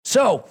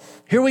So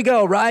here we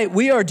go, right?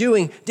 We are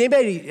doing,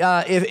 anybody,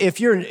 if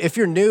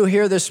you're new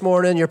here this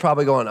morning, you're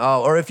probably going,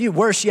 oh, or if you,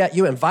 worse yet,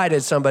 you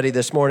invited somebody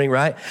this morning,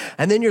 right?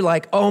 And then you're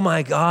like, oh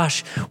my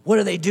gosh, what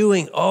are they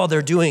doing? Oh,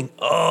 they're doing,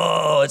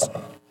 it's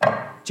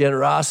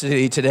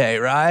generosity today,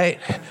 right?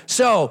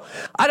 So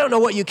I don't know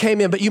what you came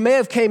in, but you may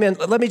have came in.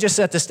 Let me just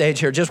set the stage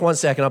here. Just 1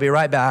 second. I'll be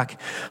right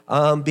back.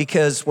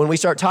 Because when we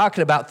start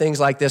talking about things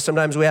like this,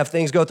 sometimes we have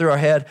things go through our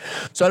head.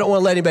 So I don't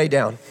want to let anybody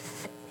down.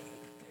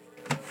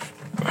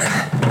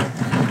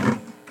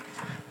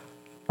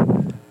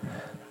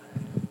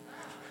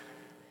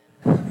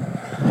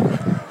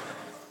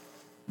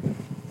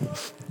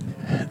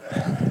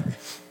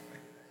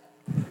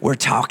 We're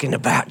talking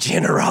about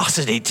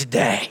generosity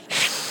today.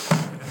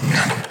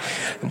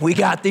 We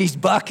got these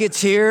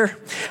buckets here,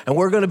 and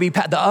we're going to be,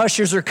 the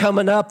ushers are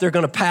coming up. They're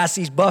going to pass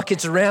these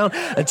buckets around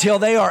until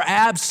they are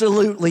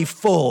absolutely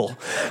full.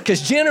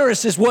 Because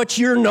generous is what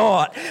you're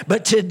not.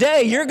 But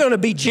today, you're going to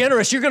be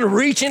generous. You're going to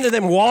reach into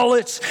them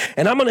wallets,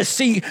 and I'm going to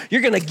see,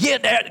 you're going to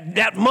get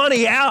that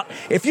money out.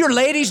 If your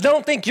ladies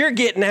don't think you're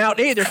getting out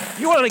either,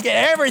 you want to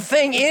get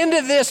everything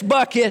into this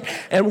bucket.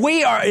 And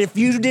we are, if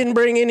you didn't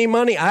bring any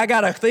money, I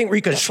got a thing where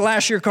you can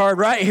slash your card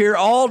right here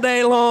all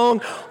day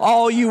long,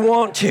 all you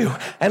want to.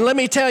 And let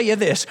me tell you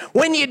this,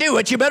 when you do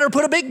it, you better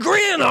put a big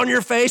grin on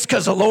your face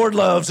because the Lord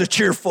loves a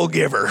cheerful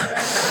giver.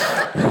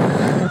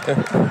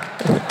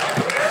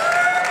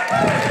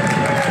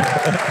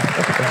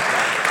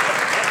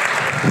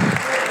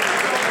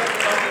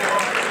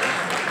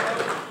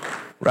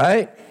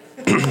 Right?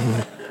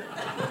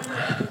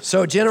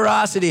 So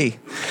generosity.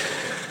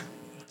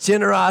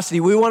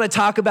 We want to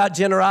talk about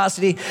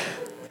generosity.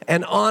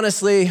 And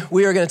honestly,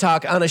 we are going to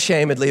talk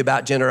unashamedly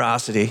about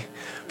generosity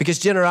because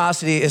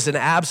generosity is an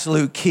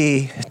absolute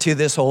key to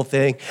this whole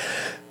thing.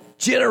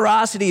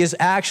 Generosity is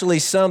actually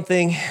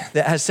something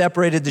that has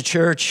separated the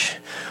church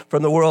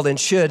from the world and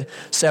should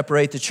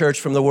separate the church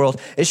from the world.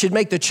 It should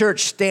make the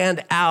church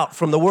stand out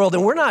from the world.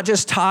 And we're not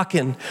just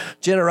talking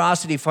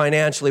generosity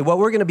financially. What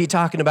we're going to be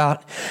talking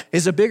about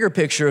is a bigger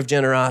picture of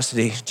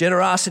generosity.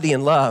 Generosity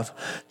in love,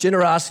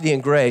 generosity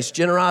in grace,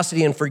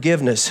 generosity in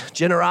forgiveness,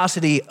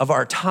 generosity of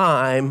our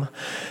time,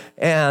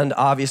 and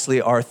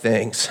obviously our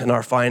things and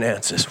our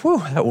finances. Whew,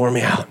 that wore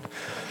me out.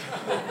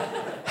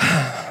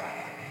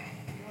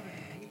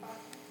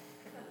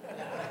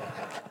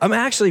 I'm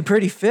actually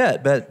pretty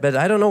fit, but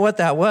I don't know what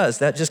that was.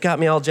 That just got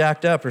me all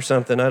jacked up or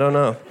something. I don't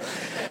know.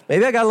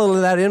 Maybe I got a little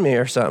of that in me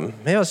or something.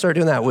 Maybe I'll start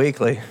doing that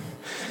weekly.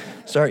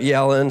 Start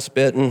yelling,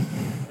 spitting,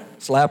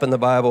 slapping the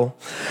Bible.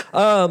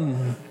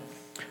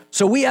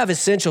 So we have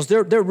essentials.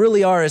 There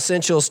really are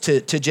essentials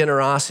to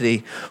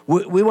generosity.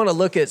 We want to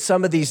look at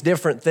some of these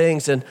different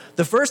things. And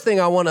the first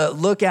thing I want to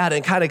look at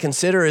and kind of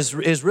consider is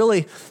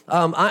really,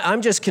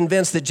 I'm just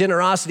convinced that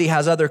generosity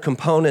has other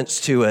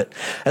components to it.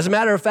 As a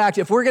matter of fact,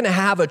 if we're going to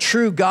have a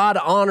true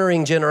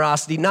God-honoring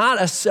generosity,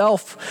 not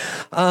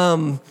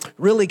a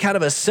really kind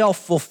of a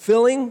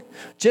self-fulfilling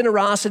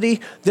generosity,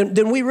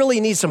 then we really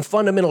need some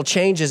fundamental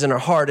changes in our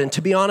heart. And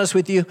to be honest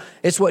with you,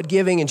 it's what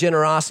giving and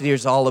generosity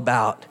is all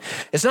about.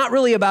 It's not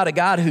really about a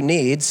God who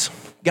needs.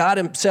 God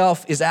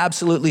himself is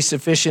absolutely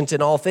sufficient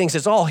in all things.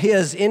 It's all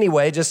his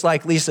anyway, just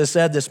like Lisa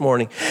said this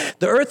morning.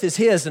 The earth is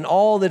his and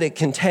all that it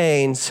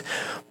contains.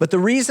 But the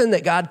reason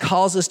that God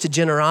calls us to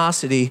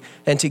generosity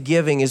and to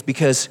giving is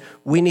because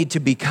we need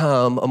to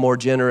become a more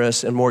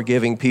generous and more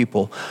giving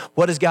people.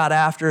 What is God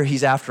after?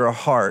 He's after our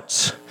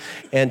hearts.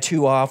 And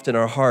too often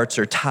our hearts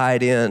are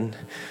tied in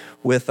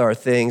with our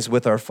things,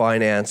 with our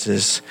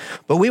finances.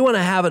 But we want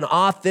to have an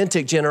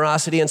authentic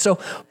generosity. And so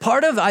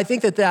part of, I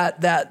think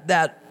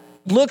that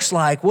looks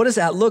like, what does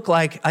that look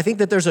like? I think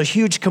that there's a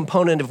huge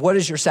component of what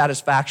is your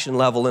satisfaction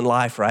level in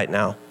life right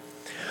now?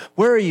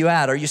 Where are you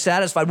at? Are you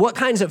satisfied? What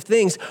kinds of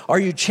things are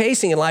you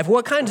chasing in life?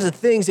 What kinds of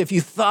things, if you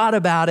thought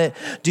about it,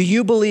 do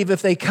you believe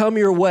if they come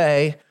your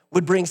way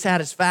would bring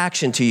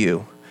satisfaction to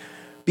you?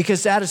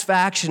 Because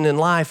satisfaction in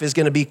life is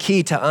going to be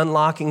key to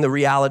unlocking the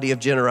reality of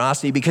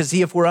generosity. Because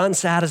see, if we're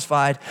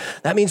unsatisfied,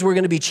 that means we're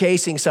going to be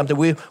chasing something.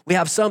 We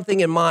have something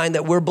in mind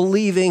that we're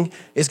believing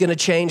is going to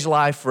change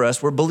life for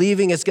us. We're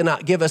believing it's going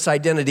to give us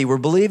identity. We're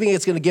believing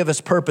it's going to give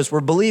us purpose. We're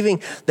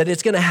believing that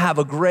it's going to have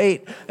a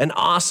great and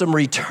awesome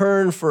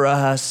return for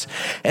us.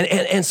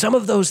 And some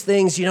of those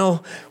things, you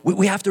know,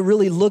 we have to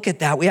really look at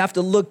that. We have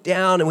to look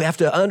down and we have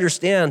to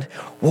understand,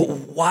 well,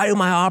 why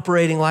am I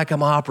operating like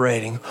I'm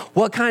operating?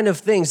 What kind of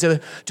things?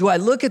 Do I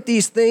look at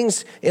these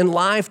things in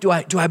life? Do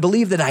I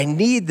believe that I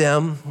need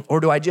them, or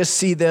do I just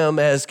see them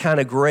as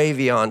kind of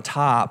gravy on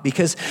top?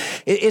 Because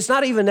it's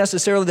not even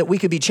necessarily that we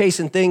could be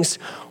chasing things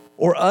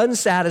or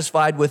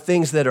unsatisfied with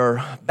things that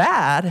are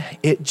bad.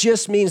 It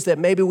just means that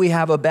maybe we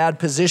have a bad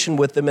position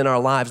with them in our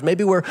lives.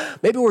 Maybe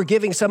we're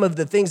giving some of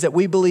the things that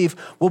we believe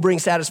will bring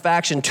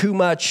satisfaction too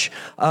much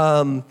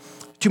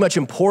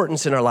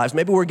importance in our lives.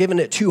 Maybe we're giving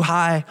it too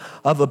high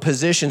of a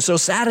position. So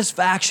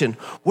satisfaction,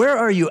 where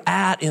are you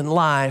at in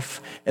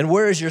life, and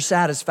where is your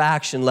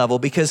satisfaction level?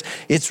 Because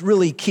it's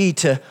really key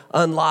to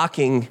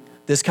unlocking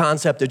this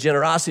concept of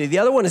generosity. The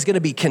other one is going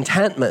to be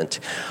contentment.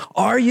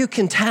 Are you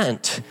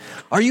content?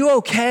 Are you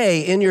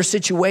okay in your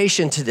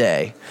situation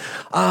today?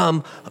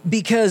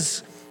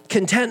 Because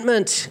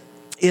contentment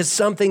is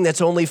something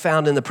that's only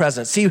found in the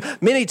present. See,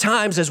 many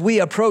times as we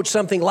approach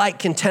something like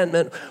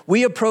contentment,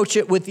 we approach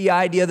it with the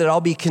idea that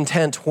I'll be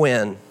content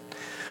when.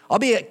 I'll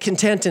be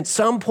content at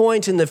some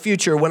point in the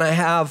future when I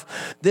have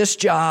this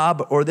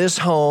job or this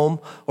home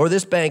or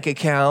this bank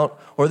account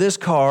or this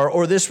car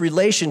or this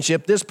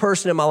relationship, this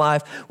person in my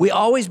life. We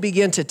always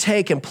begin to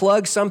take and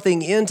plug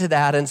something into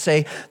that and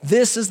say,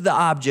 this is the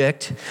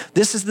object.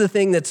 This is the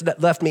thing that's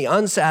left me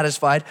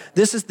unsatisfied.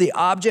 This is the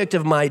object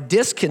of my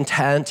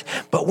discontent.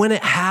 But when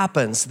it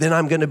happens, then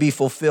I'm going to be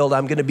fulfilled.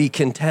 I'm going to be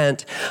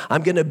content.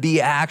 I'm going to be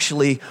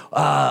actually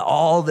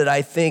all that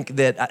I think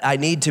that I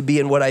need to be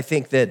and what I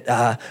think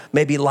that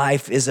maybe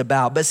life is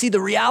about. But see,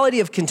 the reality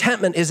of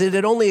contentment is that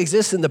it only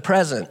exists in the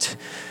present.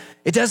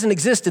 It doesn't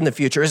exist in the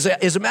future.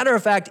 As a matter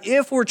of fact,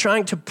 if we're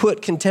trying to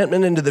put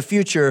contentment into the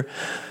future,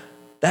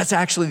 that's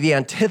actually the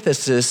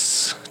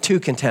antithesis to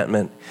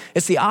contentment.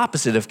 It's the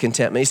opposite of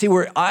contentment. You see,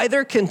 we're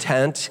either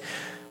content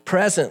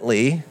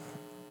presently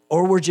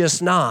or we're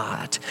just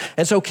not.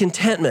 And so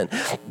contentment,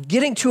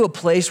 getting to a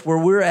place where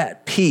we're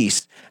at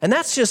peace. And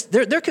that's just,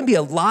 there can be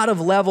a lot of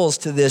levels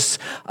to this.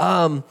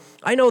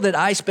 I know that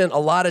I spent a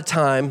lot of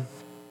time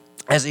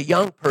as a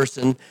young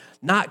person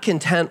not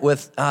content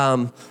with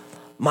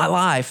my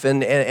life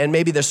and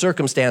maybe the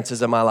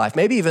circumstances of my life,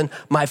 maybe even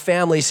my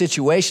family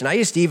situation. I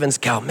used to even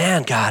go,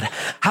 man, God,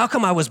 how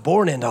come I was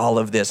born into all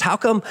of this? How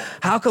come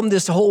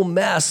this whole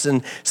mess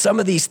and some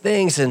of these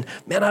things? And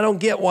man, I don't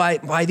get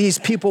why these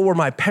people were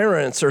my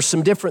parents or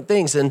some different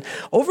things. And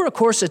over a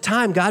course of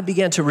time, God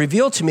began to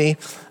reveal to me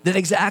that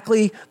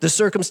exactly the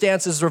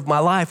circumstances of my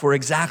life were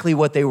exactly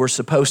what they were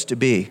supposed to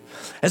be.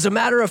 As a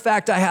matter of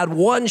fact, I had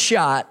one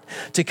shot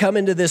to come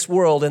into this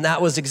world, and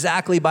that was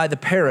exactly by the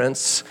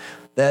parents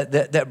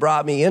that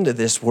brought me into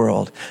this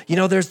world. You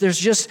know,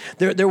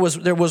 there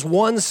was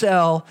one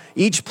cell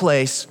each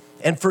place,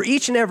 and for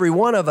each and every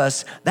one of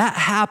us, that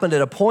happened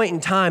at a point in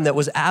time that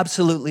was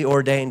absolutely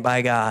ordained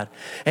by God.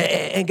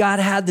 And God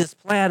had this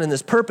plan and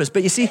this purpose.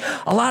 But you see,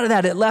 a lot of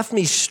that, it left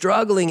me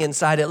struggling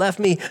inside. It left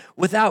me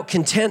without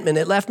contentment.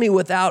 It left me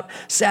without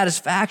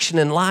satisfaction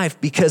in life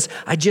because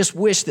I just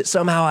wish that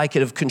somehow I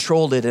could have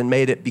controlled it and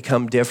made it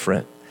become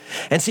different.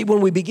 And see,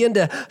 when we begin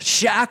to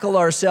shackle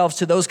ourselves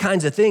to those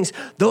kinds of things,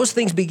 those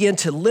things begin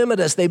to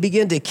limit us. They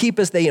begin to keep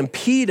us. They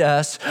impede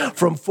us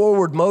from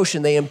forward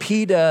motion. They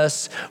impede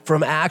us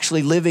from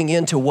actually living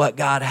into what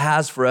God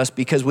has for us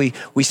because we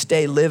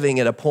stay living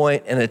at a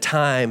point and a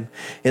time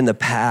in the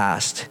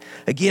past.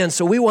 Again,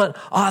 so we want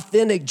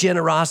authentic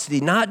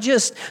generosity, not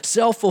just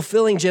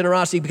self-fulfilling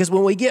generosity, because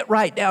when we get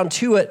right down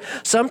to it,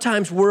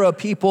 sometimes we're a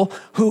people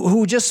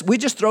who just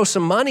throw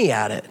some money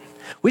at it.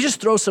 We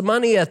just throw some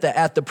money at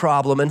the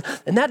problem.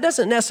 And that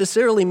doesn't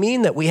necessarily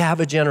mean that we have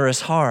a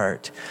generous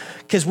heart,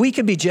 because we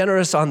can be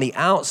generous on the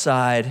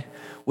outside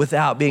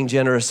without being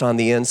generous on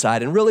the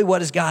inside. And really,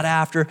 what is God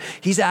after?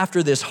 He's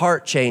after this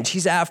heart change.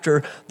 He's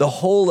after the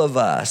whole of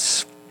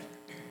us.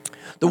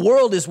 The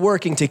world is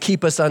working to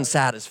keep us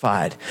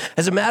unsatisfied.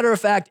 As a matter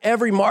of fact,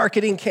 every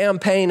marketing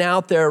campaign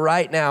out there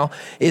right now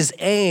is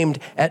aimed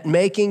at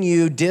making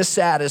you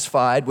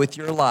dissatisfied with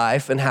your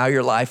life and how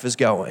your life is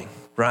going,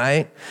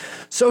 right?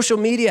 Social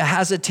media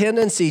has a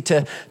tendency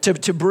to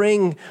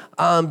bring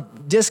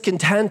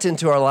discontent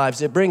into our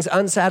lives. It brings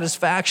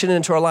unsatisfaction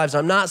into our lives.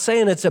 I'm not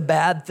saying it's a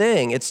bad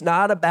thing. It's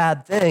not a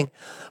bad thing.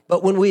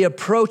 But when we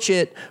approach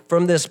it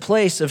from this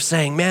place of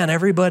saying, man,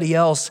 everybody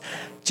else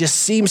just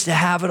seems to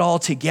have it all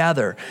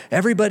together.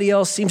 Everybody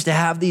else seems to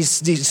have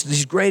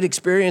these great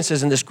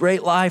experiences and this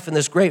great life and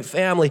this great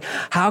family.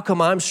 How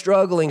come I'm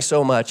struggling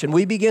so much? And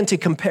we begin to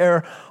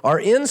compare our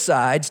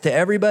insides to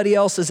everybody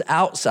else's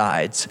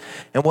outsides.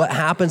 And what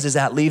happens is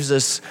that leaves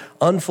us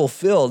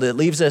unfulfilled. It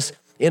leaves us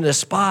in a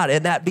spot,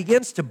 and that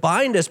begins to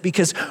bind us,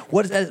 because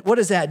what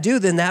does that do?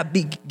 Then that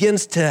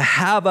begins to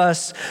have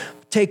us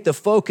take the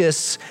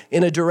focus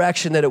in a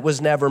direction that it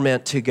was never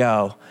meant to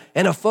go,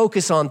 and a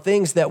focus on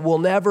things that will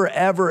never,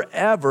 ever,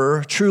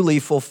 ever truly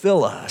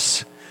fulfill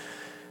us.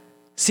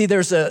 See,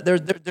 there's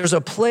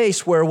a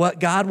place where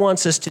what God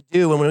wants us to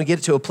do, and when we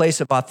get to a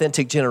place of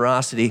authentic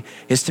generosity,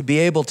 is to be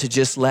able to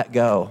just let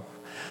go.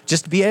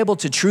 Just to be able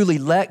to truly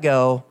let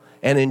go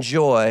and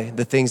enjoy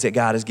the things that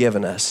God has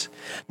given us.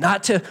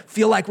 Not to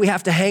feel like we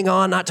have to hang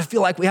on, not to feel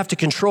like we have to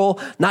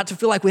control, not to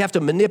feel like we have to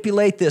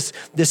manipulate this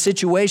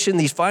situation,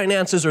 these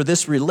finances, or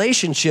this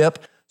relationship,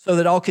 so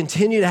that I'll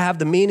continue to have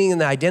the meaning and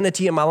the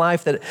identity in my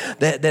life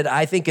that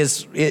I think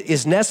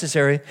is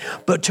necessary,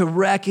 but to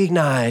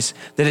recognize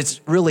that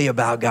it's really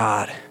about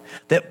God,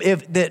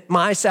 that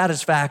my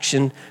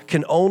satisfaction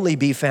can only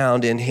be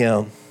found in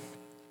Him.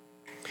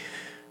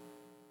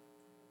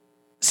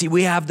 See,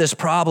 we have this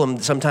problem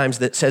sometimes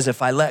that says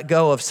if I let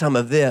go of some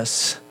of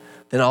this,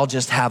 then I'll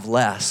just have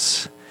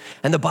less.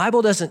 And the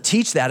Bible doesn't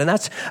teach that. And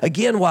that's,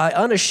 again, why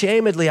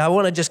unashamedly I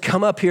want to just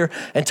come up here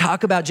and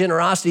talk about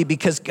generosity,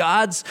 because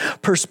God's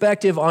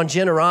perspective on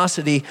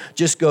generosity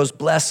just goes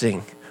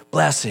blessing,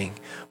 blessing,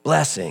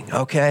 blessing,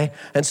 okay?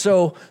 And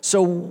so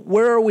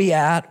where are we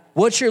at?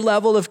 What's your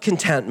level of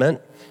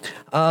contentment?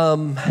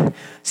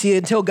 See,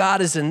 until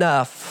God is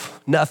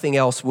enough, nothing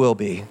else will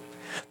be.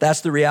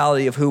 That's the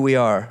reality of who we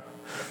are.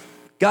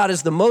 God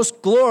is the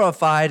most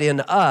glorified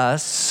in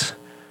us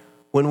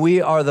when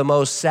we are the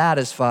most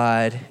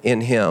satisfied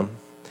in him.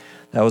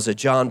 That was a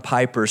John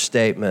Piper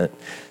statement.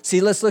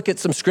 See, let's look at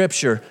some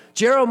scripture.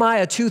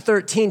 Jeremiah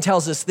 2:13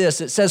 tells us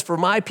this. It says, "For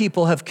my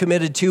people have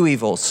committed two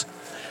evils.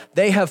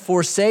 They have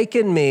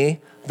forsaken me,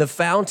 the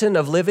fountain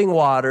of living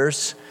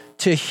waters,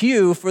 to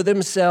hew for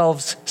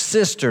themselves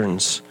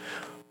cisterns,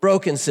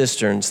 broken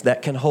cisterns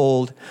that can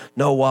hold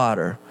no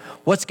water."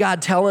 What's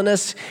God telling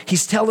us?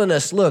 He's telling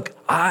us, look,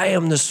 I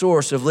am the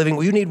source of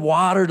living. You need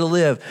water to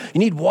live. You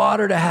need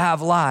water to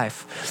have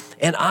life.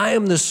 And I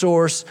am the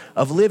source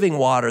of living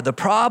water. The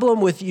problem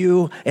with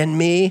you and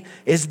me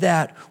is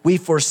that we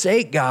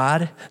forsake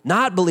God,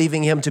 not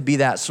believing him to be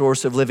that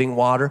source of living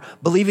water,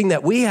 believing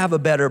that we have a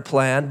better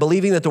plan,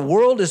 believing that the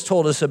world has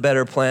told us a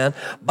better plan,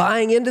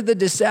 buying into the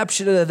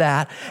deception of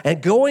that,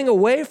 and going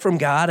away from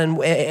God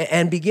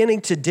and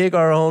beginning to dig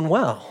our own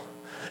well.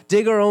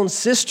 Dig our own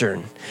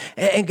cistern.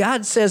 And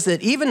God says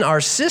that even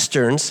our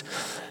cisterns,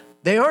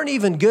 they aren't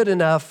even good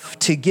enough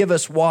to give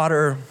us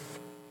water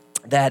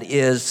that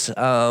is, what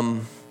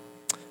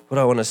do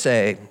I want to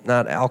say?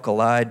 Not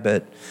alkaline,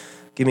 but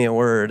give me a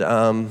word.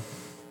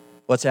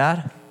 What's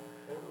that?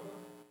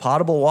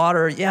 Potable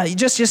water. Yeah, you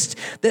just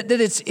that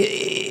it's,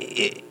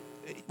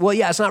 well,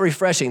 yeah, it's not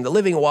refreshing. The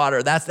living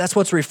water, that's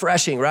what's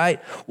refreshing, right?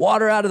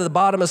 Water out of the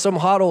bottom of some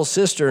hot old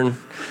cistern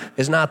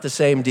is not the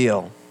same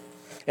deal.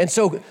 And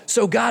so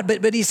God,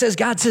 but he says,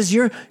 God says,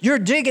 you're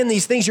digging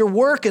these things, you're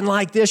working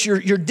like this,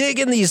 you're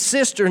digging these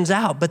cisterns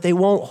out, but they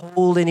won't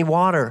hold any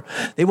water.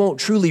 They won't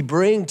truly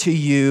bring to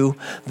you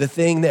the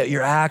thing that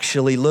you're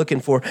actually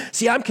looking for.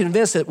 See, I'm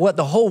convinced that what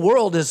the whole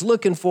world is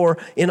looking for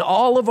in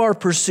all of our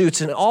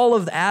pursuits and all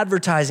of the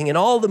advertising and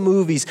all the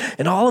movies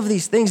and all of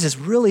these things is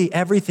really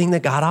everything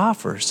that God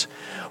offers.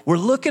 We're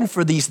looking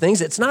for these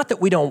things. It's not that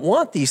we don't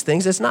want these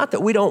things. It's not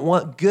that we don't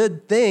want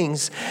good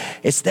things.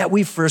 It's that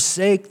we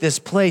forsake this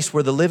place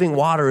where the living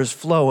water is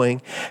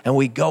flowing and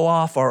we go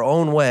off our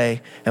own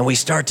way and we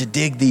start to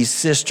dig these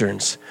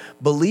cisterns,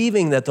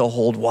 believing that they'll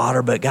hold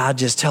water, but God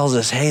just tells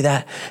us, hey,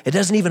 that it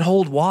doesn't even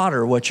hold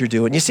water, what you're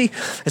doing. You see,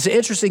 it's an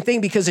interesting thing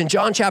because in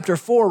John chapter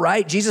 4,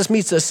 right, Jesus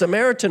meets a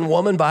Samaritan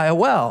woman by a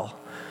well.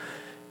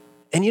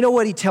 And you know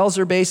what he tells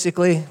her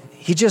basically?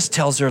 He just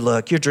tells her,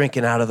 look, you're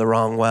drinking out of the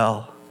wrong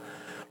well.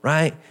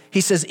 Right?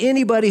 He says,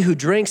 anybody who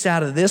drinks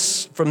out of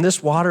this, from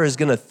this water is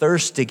going to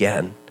thirst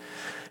again.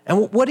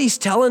 And what he's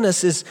telling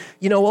us is,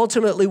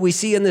 ultimately we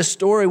see in this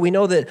story, we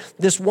know that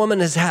this woman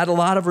has had a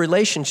lot of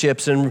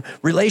relationships, and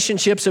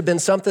relationships have been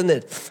something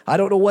that, I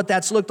don't know what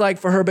that's looked like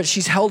for her, but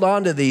she's held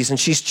on to these and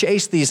she's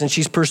chased these and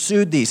she's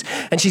pursued these.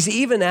 And she's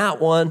even at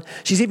one,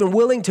 she's even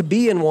willing to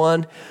be in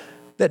one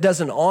that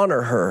doesn't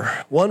honor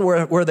her. One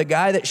where the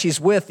guy that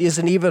she's with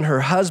isn't even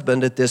her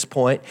husband at this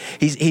point.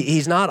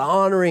 He's not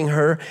honoring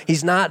her.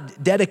 He's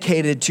not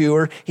dedicated to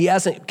her. He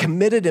hasn't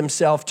committed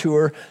himself to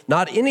her.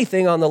 Not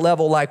anything on the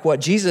level like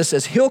what Jesus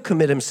says he'll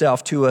commit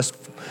himself to us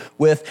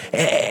with.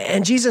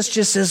 And Jesus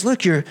just says,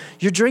 look, you're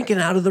drinking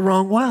out of the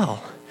wrong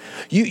well.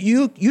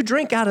 You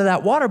drink out of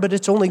that water, but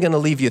it's only going to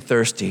leave you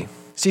thirsty.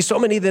 See, so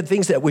many of the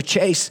things that we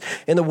chase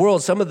in the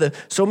world, so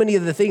many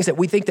of the things that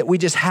we think that we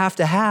just have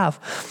to have,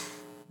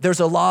 there's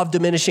a law of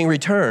diminishing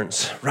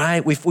returns,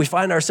 right? We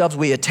find ourselves,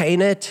 we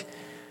attain it,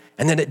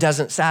 and then it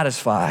doesn't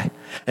satisfy.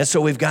 And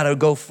so we've got to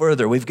go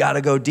further. We've got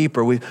to go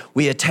deeper.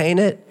 We attain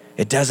it,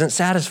 it doesn't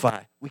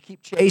satisfy. We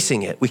keep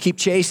chasing it. We keep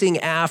chasing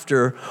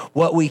after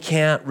what we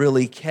can't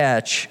really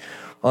catch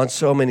on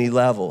so many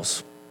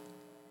levels.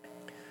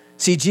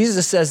 See,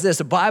 Jesus says this,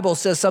 the Bible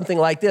says something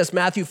like this,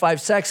 Matthew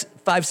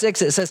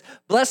 5:6, it says,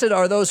 "Blessed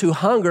are those who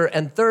hunger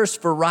and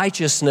thirst for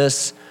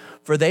righteousness,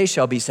 for they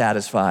shall be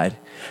satisfied."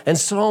 And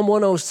Psalm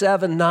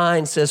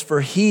 107:9 says,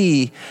 "For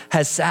he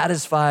has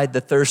satisfied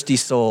the thirsty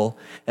soul,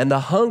 and the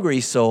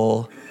hungry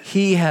soul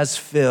he has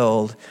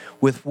filled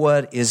with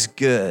what is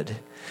good."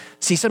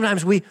 See,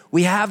 sometimes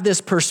we have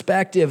this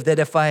perspective that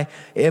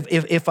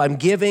if I'm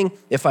giving,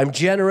 if I'm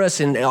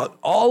generous in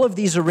all of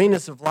these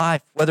arenas of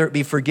life, whether it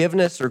be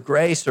forgiveness or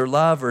grace or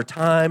love or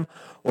time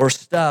or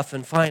stuff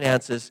and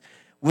finances,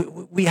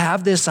 we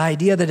have this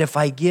idea that if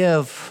I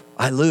give,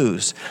 I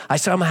lose. I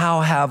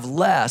somehow have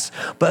less.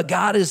 But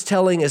God is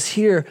telling us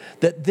here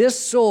that this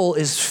soul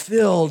is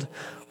filled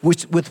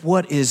with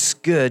what is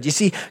good. You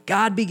see,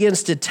 God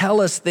begins to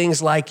tell us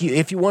things like,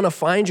 if you want to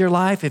find your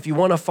life, if you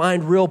want to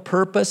find real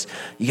purpose,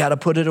 you got to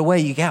put it away.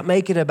 You can't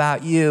make it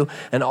about you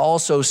and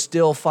also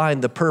still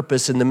find the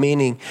purpose and the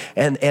meaning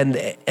and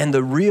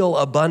the real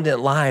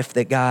abundant life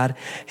that God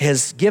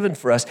has given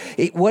for us.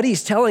 What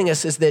he's telling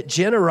us is that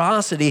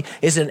generosity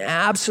is an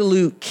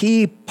absolute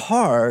key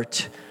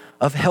part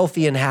of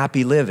healthy and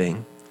happy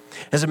living.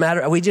 As a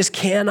matter, we just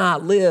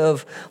cannot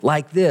live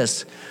like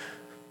this.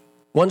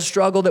 One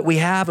struggle that we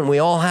have, and we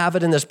all have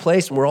it in this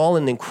place, and we're all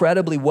an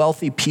incredibly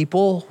wealthy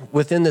people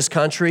within this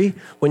country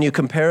when you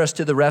compare us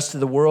to the rest of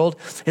the world,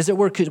 is that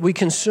we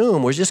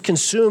consume. We're just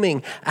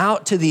consuming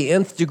out to the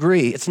nth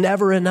degree. It's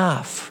never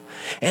enough.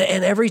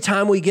 And every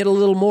time we get a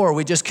little more,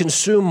 we just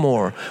consume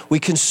more. We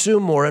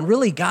consume more. And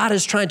really, God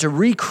is trying to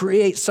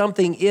recreate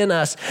something in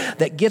us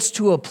that gets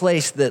to a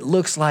place that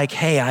looks like,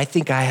 hey, I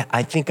think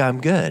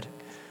I'm good.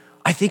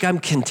 I think I'm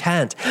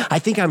content. I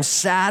think I'm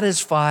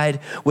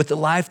satisfied with the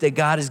life that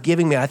God is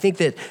giving me. I think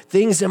that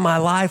things in my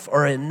life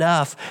are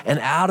enough, and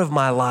out of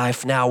my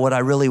life now what I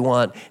really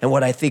want and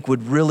what I think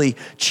would really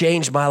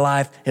change my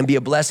life and be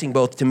a blessing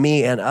both to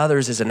me and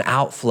others is an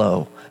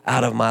outflow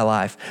out of my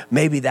life.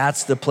 Maybe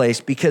that's the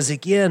place, because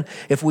again,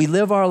 if we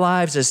live our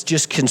lives as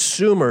just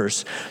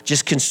consumers,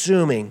 just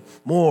consuming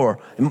more,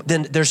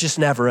 then there's just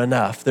never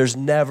enough. There's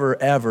never,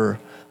 ever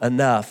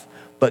enough.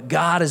 But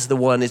God is the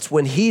one. It's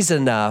when he's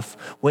enough,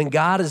 when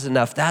God is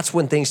enough, that's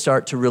when things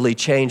start to really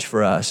change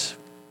for us.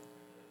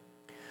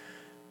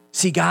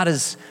 See, God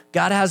has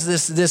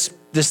this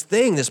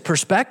thing, this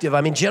perspective. I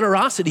mean,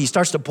 generosity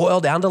starts to boil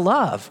down to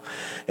love.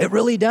 It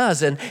really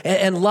does.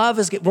 And love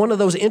is one of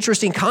those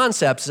interesting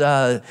concepts.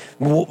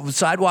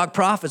 Sidewalk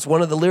Prophets,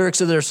 one of the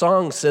lyrics of their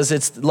song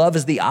says love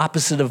is the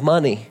opposite of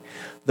money.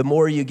 The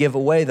more you give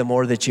away, the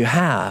more that you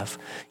have.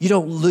 You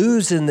don't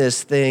lose in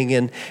this thing.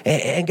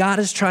 And God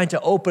is trying to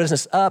open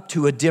us up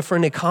to a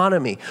different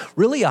economy,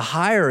 really a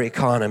higher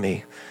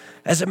economy.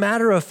 As a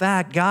matter of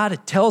fact,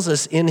 God tells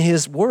us in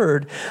his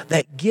word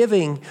that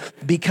giving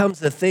becomes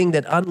the thing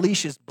that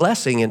unleashes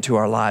blessing into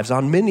our lives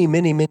on many,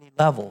 many, many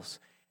levels.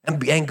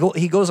 And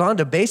he goes on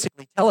to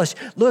basically tell us,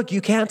 look,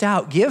 you can't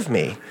outgive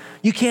me.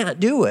 You can't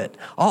do it.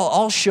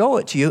 I'll show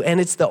it to you.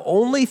 And it's the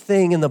only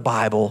thing in the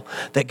Bible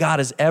that God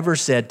has ever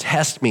said,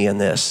 test me in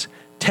this.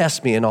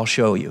 Test me and I'll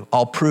show you.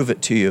 I'll prove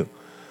it to you.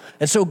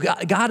 And so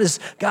God is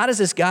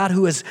this God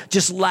who has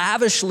just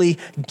lavishly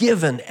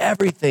given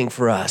everything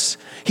for us.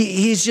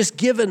 He's just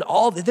given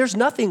there's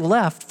nothing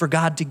left for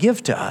God to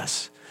give to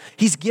us.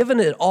 He's given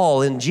it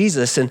all in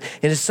Jesus and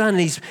in his son.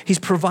 And he's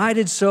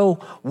provided so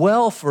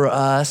well for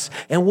us.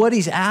 And what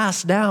he's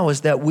asked now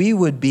is that we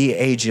would be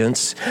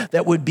agents,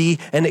 that would be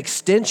an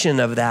extension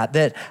of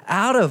that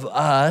out of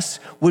us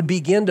would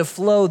begin to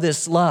flow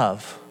this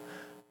love.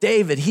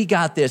 David, he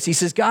got this. He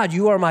says, God,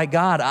 you are my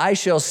God. I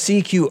shall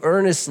seek you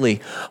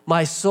earnestly.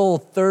 My soul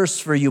thirsts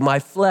for you. My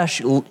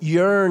flesh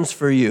yearns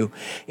for you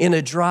in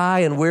a dry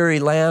and weary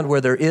land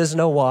where there is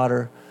no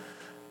water.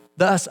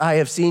 Thus, I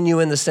have seen you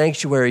in the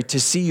sanctuary to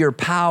see your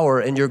power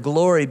and your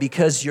glory,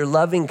 because your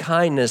loving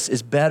kindness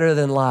is better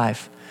than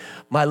life.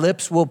 My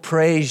lips will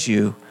praise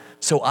you,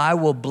 so I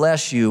will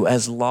bless you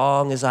as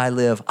long as I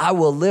live. I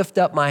will lift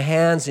up my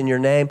hands in your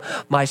name.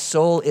 My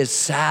soul is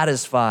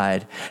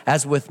satisfied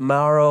as with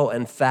marrow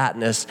and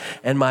fatness,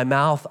 and my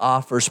mouth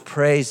offers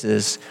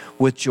praises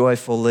with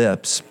joyful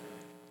lips.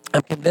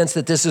 I'm convinced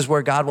that this is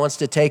where God wants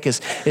to take us,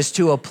 is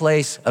to a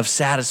place of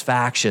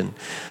satisfaction,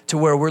 to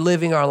where we're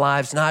living our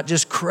lives not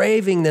just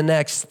craving the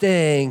next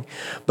thing,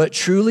 but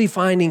truly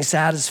finding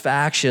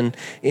satisfaction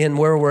in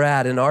where we're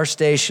at, in our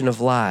station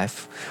of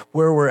life,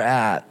 where we're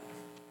at.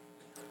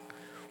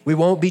 We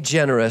won't be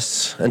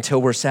generous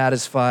until we're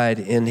satisfied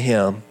in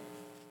him.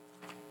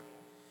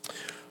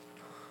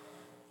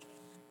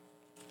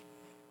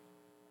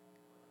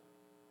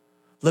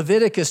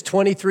 Leviticus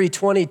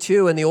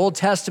 23:22 in the Old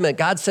Testament,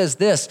 God says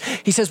this.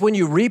 He says, when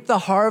you reap the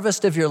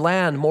harvest of your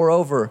land,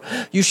 moreover,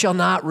 you shall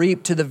not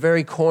reap to the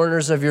very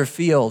corners of your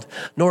field,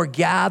 nor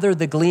gather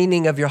the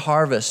gleaning of your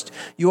harvest.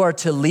 You are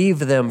to leave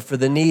them for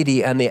the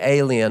needy and the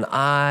alien.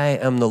 I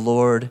am the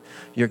Lord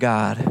your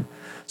God.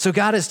 So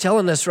God is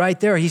telling us right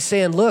there, he's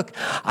saying, look,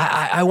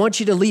 I want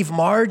you to leave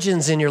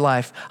margins in your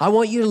life. I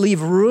want you to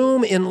leave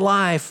room in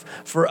life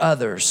for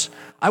others.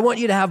 I want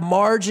you to have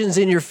margins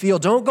in your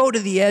field. Don't go to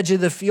the edge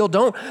of the field.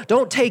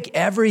 Don't take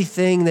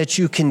everything that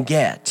you can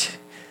get.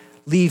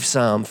 Leave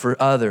some for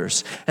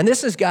others. And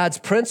this is God's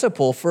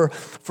principle for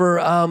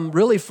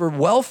really for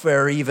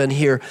welfare even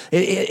here,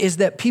 is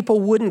that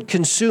people wouldn't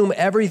consume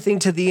everything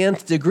to the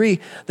nth degree,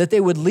 that they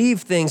would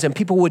leave things and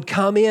people would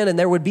come in and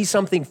there would be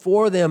something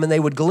for them and they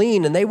would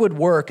glean and they would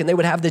work and they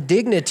would have the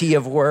dignity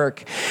of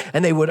work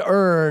and they would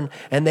earn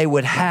and they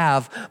would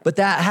have. But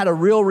that had a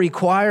real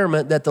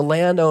requirement that the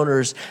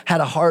landowners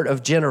had a heart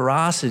of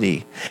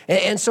generosity.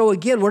 And so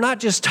again, we're not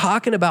just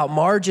talking about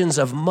margins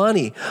of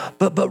money,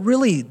 but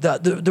really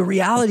the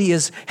reality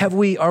is, are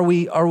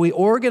we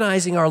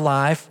organizing our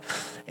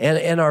life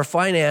and our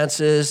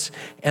finances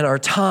and our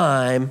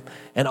time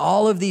and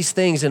all of these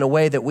things in a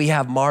way that we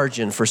have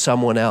margin for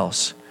someone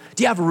else?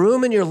 Do you have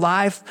room in your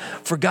life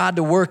for God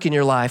to work in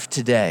your life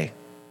today?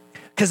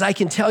 Because I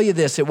can tell you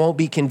this, it won't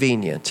be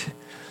convenient.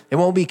 It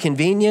won't be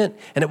convenient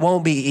and it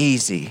won't be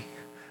easy,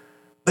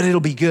 but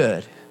it'll be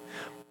good.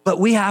 But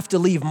we have to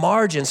leave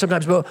margin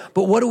sometimes. But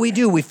what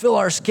do? We fill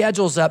our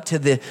schedules up to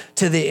the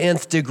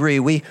nth degree.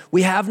 We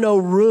have no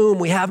room.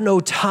 We have no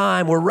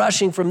time. We're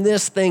rushing from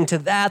this thing to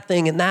that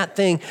thing and that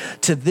thing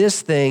to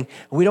this thing.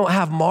 We don't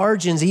have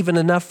margins even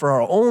enough for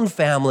our own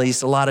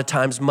families a lot of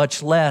times,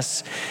 much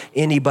less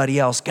anybody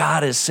else.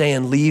 God is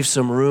saying, leave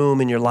some room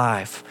in your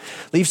life.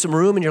 Leave some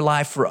room in your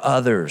life for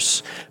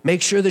others.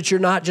 Make sure that you're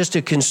not just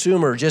a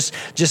consumer, just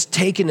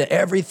taking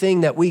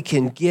everything that we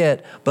can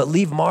get, but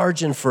leave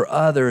margin for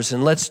others.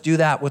 And let's do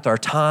that with our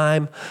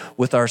time,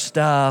 with our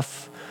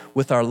stuff,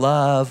 with our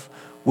love,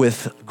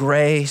 with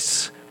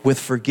grace, with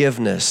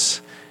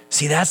forgiveness.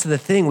 See, that's the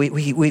thing.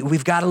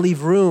 We've got to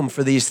leave room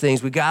for these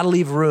things. We've got to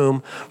leave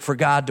room for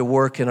God to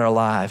work in our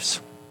lives.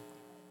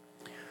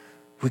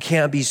 We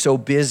can't be so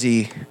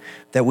busy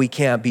that we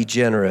can't be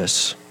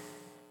generous.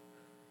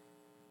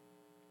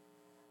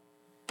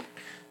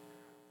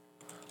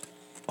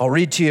 I'll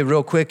read to you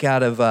real quick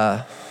out of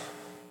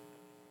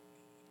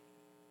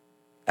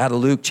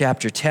Luke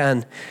chapter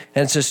 10.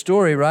 And it's a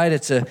story, right?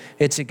 It's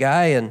a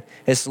guy, and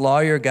it's a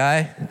lawyer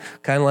guy,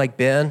 kind of like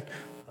Ben.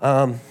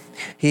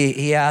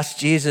 He asked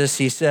Jesus,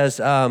 he says,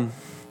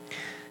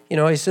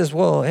 he says,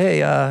 well, hey,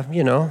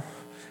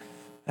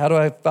 how do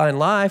I find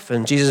life?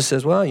 And Jesus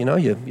says, well, you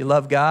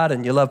love God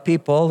and you love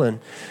people and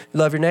you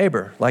love your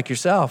neighbor like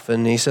yourself.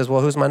 And he says,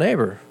 well, who's my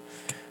neighbor?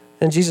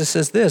 And Jesus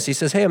says this, he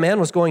says, hey, a man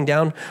was going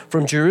down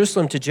from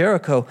Jerusalem to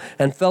Jericho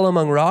and fell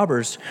among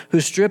robbers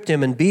who stripped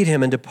him and beat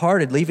him and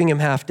departed, leaving him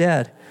half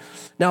dead.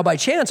 Now, by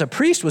chance, a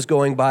priest was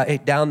going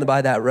down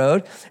by that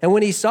road, and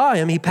when he saw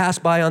him, he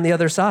passed by on the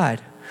other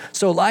side.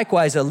 So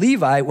likewise, a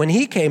Levite, when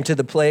he came to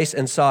the place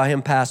and saw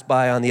him, passed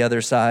by on the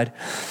other side.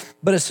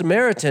 But a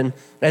Samaritan,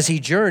 as he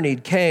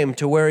journeyed, came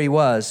to where he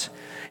was.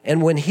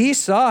 And when he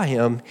saw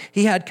him,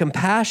 he had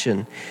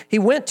compassion. He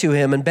went to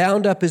him and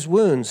bound up his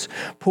wounds,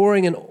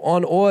 pouring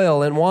on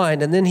oil and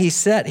wine. And then he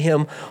set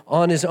him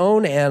on his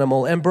own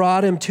animal and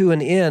brought him to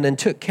an inn and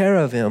took care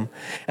of him.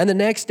 And the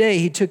next day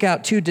he took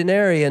out 2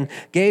 denarii and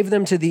gave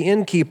them to the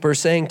innkeeper,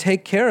 saying,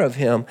 take care of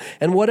him.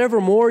 And whatever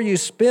more you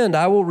spend,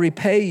 I will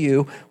repay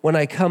you when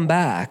I come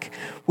back.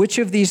 Which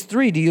of these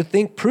 3 do you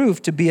think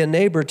proved to be a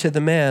neighbor to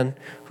the man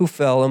who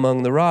fell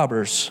among the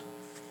robbers?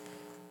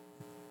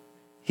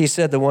 He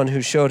said, the one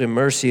who showed him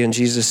mercy, and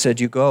Jesus said,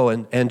 you go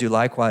and do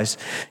likewise.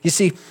 You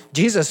see,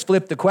 Jesus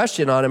flipped the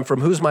question on him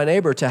from who's my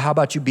neighbor to how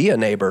about you be a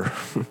neighbor,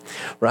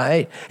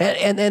 right?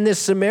 And this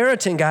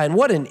Samaritan guy, and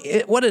what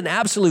an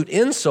absolute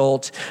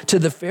insult to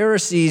the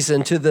Pharisees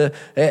and to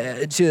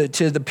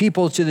the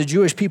people, to the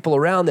Jewish people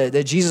around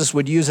that Jesus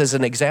would use as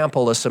an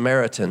example, a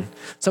Samaritan,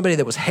 somebody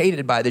that was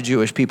hated by the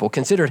Jewish people,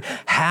 considered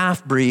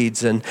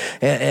half-breeds and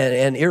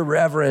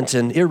irreverent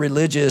and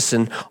irreligious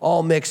and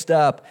all mixed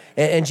up.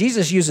 And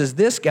Jesus uses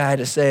this guy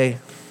to say,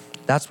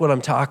 that's what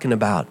I'm talking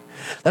about.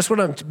 That's what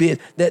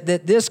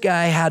that this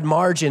guy had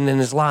margin in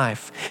his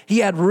life. He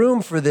had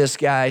room for this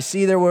guy.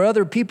 See, there were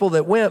other people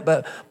that went,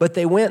 but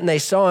they went and they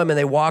saw him and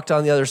they walked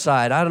on the other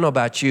side. I don't know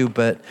about you,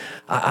 but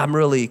I'm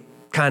really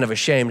kind of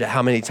ashamed at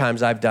how many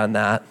times I've done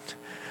that.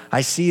 I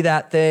see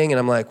that thing and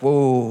I'm like,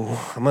 whoa,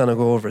 I'm going to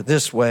go over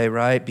this way,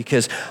 right?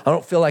 Because I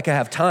don't feel like I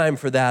have time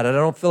for that. And I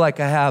don't feel like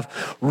I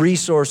have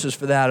resources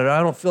for that. And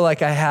I don't feel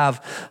like I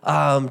have,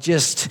 I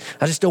just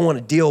don't want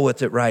to deal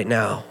with it right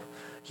now,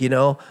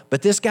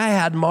 But this guy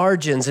had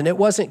margins and it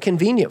wasn't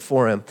convenient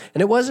for him.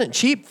 And it wasn't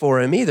cheap for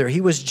him either. He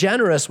was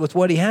generous with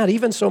what he had,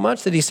 even so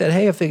much that he said,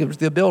 hey, if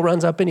the bill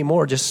runs up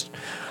anymore,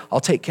 I'll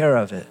take care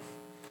of it.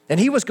 And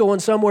he was going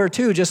somewhere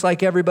too, just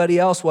like everybody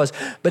else was.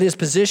 But his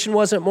position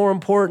wasn't more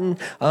important.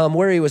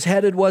 Where he was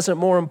headed wasn't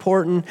more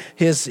important.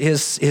 His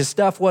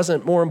stuff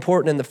wasn't more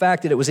important. And the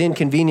fact that it was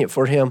inconvenient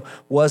for him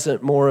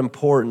wasn't more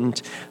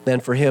important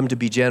than for him to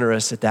be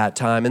generous at that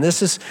time. And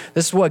this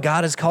is what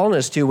God is calling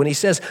us to. When he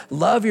says,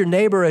 love your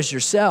neighbor as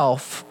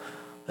yourself,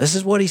 this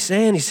is what he's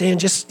saying. He's saying,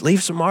 just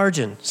leave some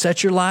margin.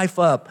 Set your life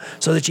up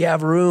so that you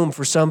have room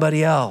for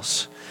somebody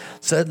else.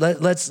 So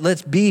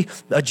let's be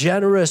a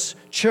generous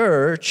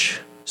church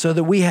so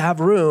that we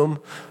have room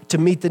to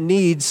meet the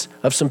needs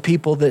of some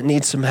people that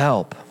need some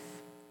help.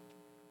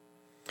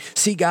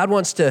 See, God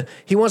wants to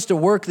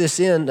work this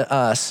into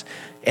us.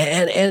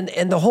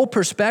 And the whole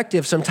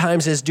perspective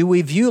sometimes is, do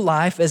we view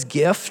life as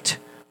gift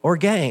or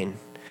gain?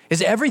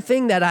 Is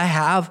everything that I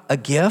have a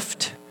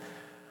gift?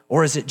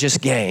 Or is it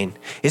just gain?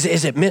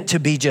 Is it meant to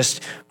be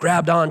just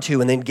grabbed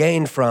onto and then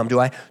gained from? Do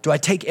I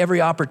take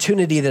every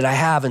opportunity that I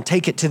have and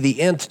take it to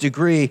the nth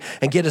degree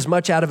and get as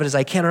much out of it as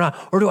I can or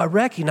not? Or do I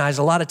recognize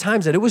a lot of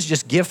times that it was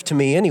just gift to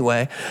me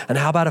anyway? And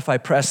how about if I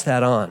press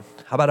that on?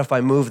 How about if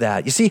I move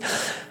that? You see,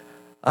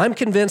 I'm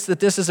convinced that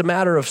this is a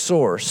matter of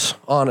source,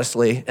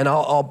 honestly. And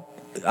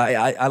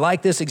I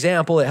like this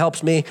example. It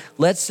helps me.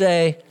 Let's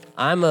say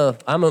I'm a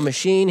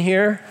machine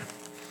here,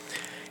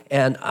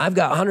 and I've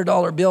got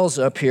 $100 bills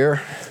up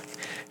here.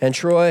 And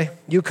Troy,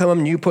 you come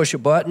and you push a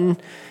button,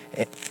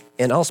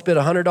 and I'll spit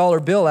a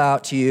 $100 bill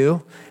out to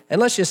you. And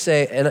let's just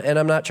say, and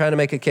I'm not trying to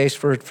make a case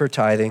for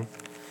tithing.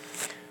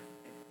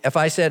 If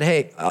I said,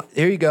 hey,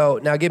 here you go,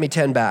 now give me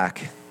 10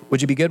 back.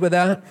 Would you be good with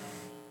that?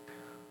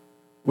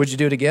 Would you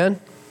do it again?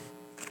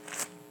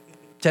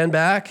 10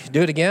 back,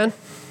 do it again?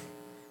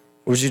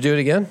 Would you do it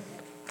again?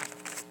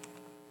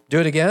 Do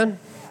it again?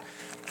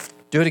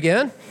 Do it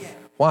again?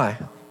 Why?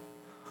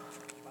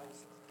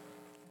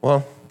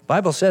 Well,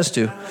 Bible says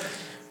to.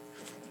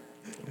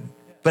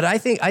 But I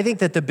think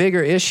that the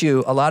bigger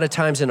issue a lot of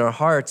times in our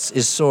hearts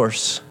is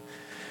source.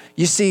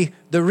 You see,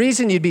 the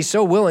reason you'd be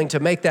so willing to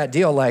make that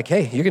deal like,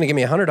 hey, you're going to give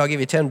me 100, I'll give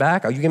you 10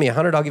 back. Or you give me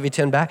 100, I'll give you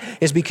 10 back,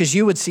 is because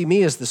you would see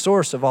me as the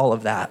source of all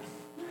of that,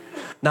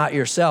 not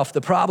yourself.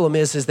 The problem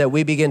is that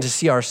we begin to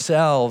see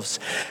ourselves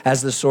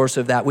as the source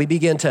of that. We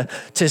begin to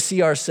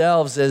see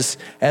ourselves as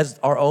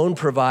our own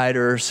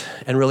providers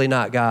and really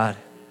not God.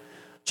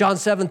 John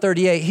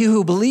 7:38, he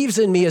who believes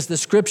in me, as the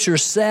scripture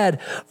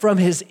said, from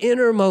his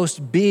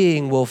innermost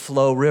being will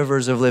flow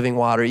rivers of living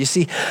water. You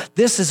see,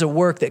 this is a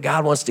work that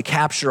God wants to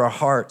capture our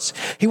hearts.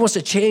 He wants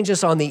to change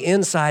us on the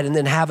inside and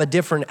then have a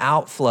different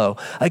outflow.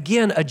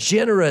 Again, a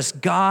generous,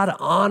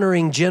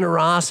 God-honoring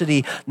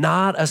generosity,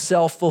 not a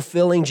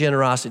self-fulfilling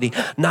generosity,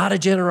 not a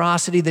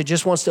generosity that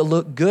just wants to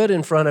look good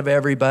in front of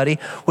everybody,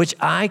 which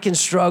I can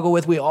struggle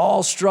with. We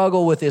all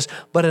struggle with this,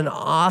 but an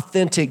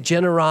authentic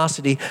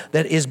generosity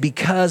that is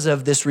because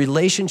of this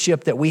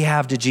relationship that we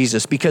have to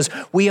Jesus, because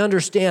we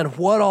understand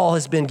what all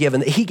has been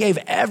given, that he gave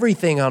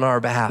everything on our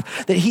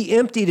behalf, that he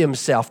emptied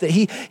himself, that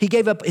he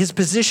gave up his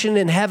position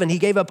in heaven. He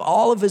gave up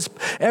all of his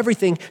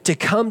everything to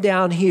come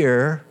down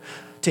here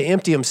to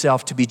empty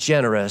himself, to be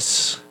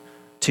generous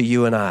to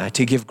you and I,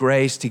 to give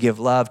grace, to give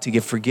love, to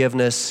give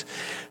forgiveness,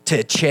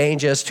 to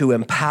change us, to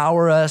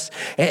empower us,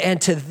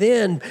 and to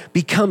then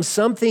become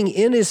something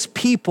in his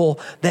people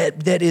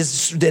that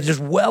is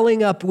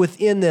welling up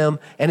within them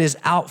and is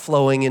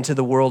outflowing into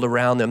the world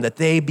around them,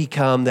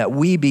 that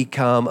we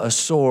become a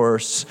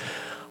source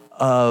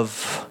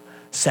of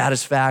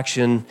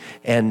satisfaction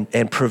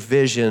and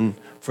provision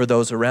for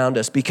those around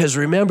us. Because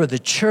remember, the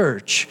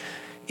church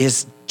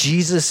is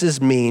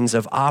Jesus's means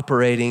of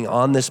operating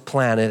on this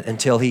planet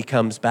until he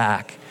comes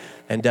back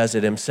and does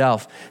it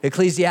himself.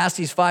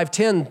 Ecclesiastes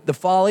 5:10, the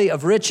folly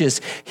of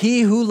riches.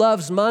 He who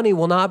loves money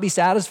will not be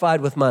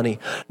satisfied with money,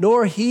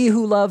 nor he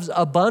who loves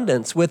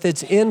abundance with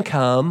its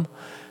income.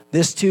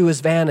 This too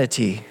is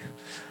vanity.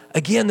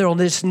 Again, there will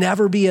just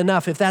never be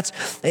enough. If that's,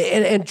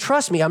 and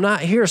trust me, I'm not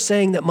here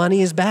saying that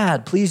money is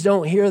bad. Please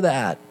don't hear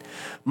that.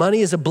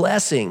 Money is a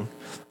blessing.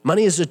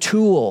 Money is a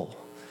tool.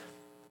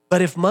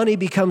 But if money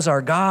becomes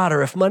our God,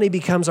 or if money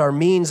becomes our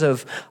means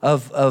of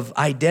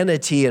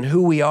identity and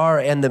who we are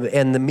and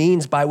the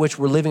means by which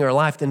we're living our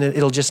life, then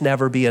it'll just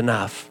never be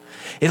enough.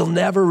 It'll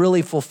never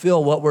really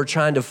fulfill what we're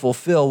trying to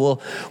fulfill.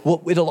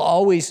 It'll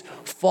always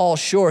fall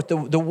short.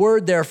 The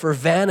word there for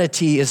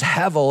vanity is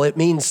hevel. It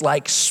means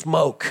like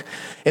smoke.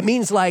 It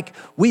means like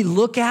we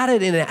look at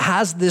it and it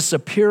has this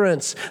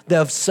appearance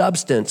of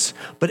substance.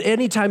 But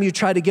anytime you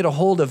try to get a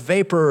hold of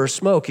vapor or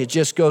smoke, it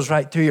just goes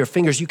right through your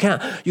fingers. You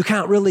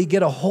can't really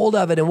get a hold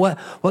of it. And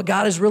what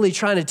God is really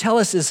trying to tell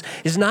us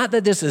is not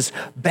that this is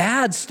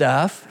bad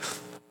stuff,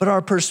 but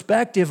our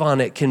perspective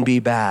on it can be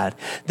bad.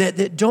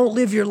 That don't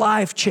live your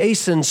life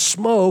chasing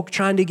smoke,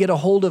 trying to get a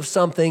hold of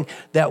something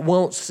that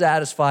won't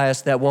satisfy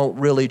us, that won't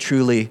really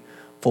truly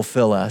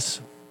fulfill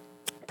us.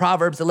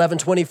 Proverbs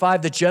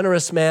 11:25, the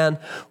generous man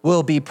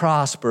will be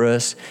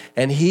prosperous,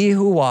 and he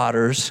who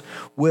waters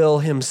will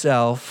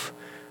himself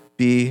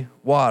be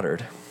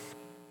watered.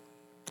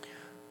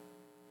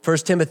 1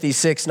 Timothy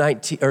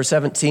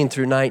 17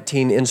 through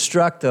 19,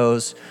 instruct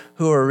those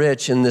who are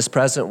rich in this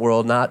present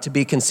world not to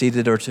be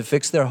conceited or to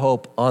fix their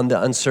hope on the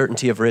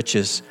uncertainty of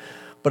riches,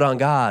 but on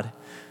God,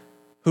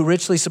 who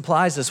richly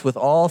supplies us with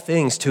all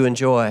things to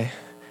enjoy.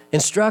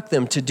 Instruct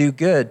them to do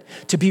good,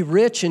 to be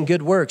rich in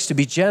good works, to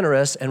be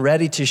generous and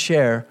ready to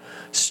share,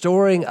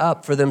 storing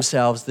up for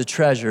themselves the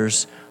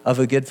treasures of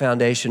a good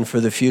foundation for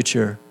the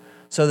future,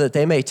 so that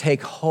they may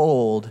take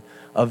hold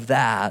of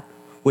that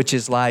which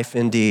is life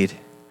indeed.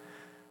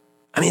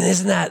 I mean,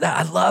 isn't that,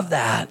 I love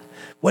that.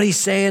 What he's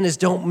saying is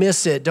don't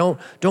miss it.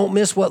 Don't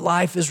miss what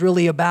life is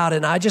really about.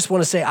 And I just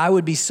want to say I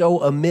would be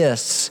so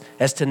amiss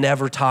as to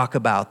never talk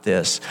about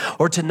this,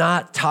 or to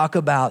not talk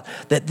about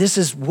that this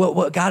is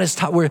what God has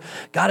taught, where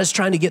God is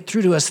trying to get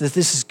through to us, that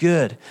this is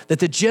good, that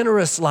the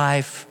generous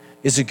life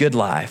is a good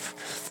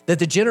life, that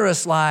the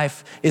generous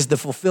life is the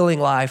fulfilling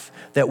life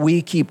that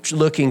we keep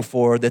looking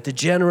for, that the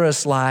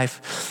generous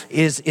life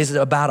is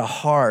about a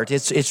heart.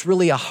 It's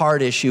really a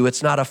heart issue.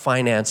 It's not a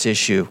finance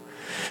issue.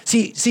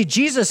 See,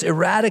 Jesus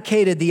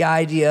eradicated the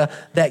idea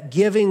that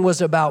giving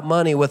was about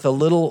money with a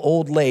little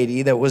old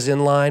lady that was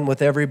in line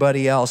with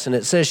everybody else. And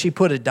it says she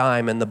put a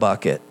dime in the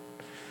bucket,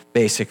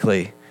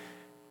 basically.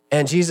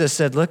 And Jesus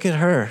said, look at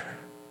her.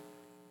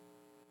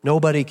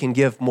 Nobody can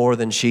give more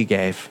than she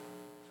gave.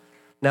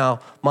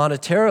 Now,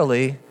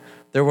 monetarily,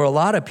 there were a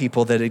lot of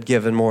people that had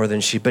given more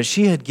than she, but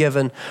she had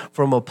given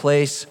from a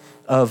place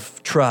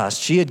of trust.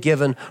 She had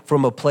given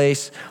from a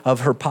place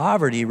of her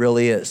poverty,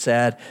 really, it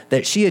said,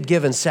 that she had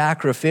given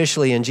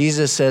sacrificially. And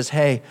Jesus says,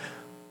 hey,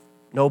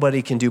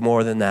 nobody can do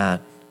more than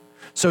that.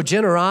 So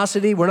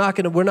generosity, we're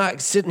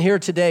not sitting here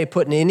today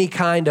putting any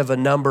kind of a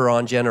number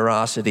on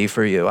generosity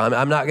for you.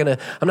 I'm not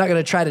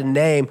gonna try to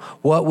name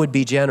what would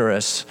be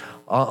generous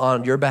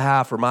on your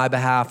behalf or my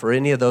behalf or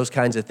any of those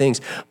kinds of things.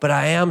 But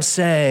I am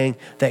saying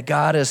that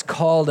God has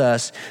called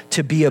us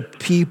to be a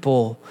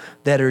people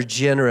that are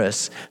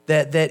generous,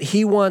 that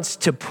he wants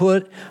to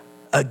put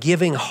a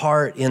giving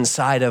heart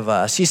inside of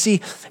us. You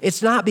see,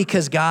 it's not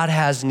because God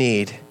has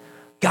need.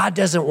 God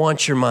doesn't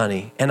want your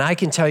money. And I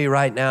can tell you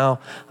right now,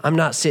 I'm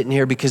not sitting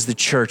here because the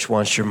church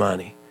wants your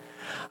money.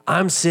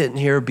 I'm sitting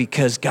here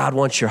because God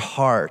wants your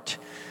heart.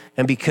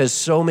 And because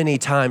so many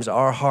times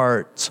our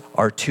hearts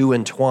are too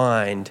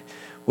entwined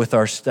with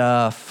our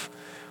stuff,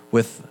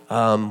 with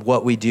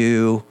what we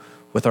do,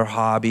 with our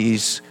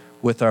hobbies,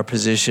 with our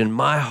position.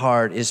 My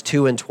heart is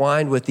too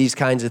entwined with these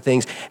kinds of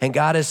things. And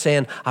God is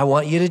saying, I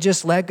want you to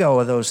just let go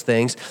of those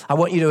things. I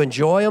want you to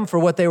enjoy them for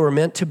what they were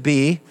meant to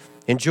be,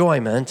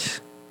 enjoyment,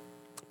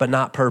 but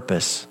not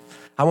purpose.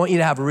 I want you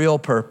to have real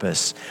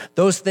purpose.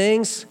 Those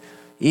things,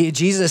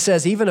 Jesus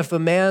says, even if a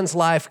man's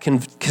life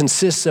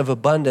consists of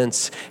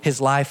abundance,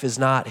 his life is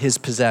not his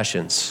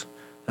possessions.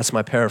 That's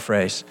my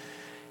paraphrase.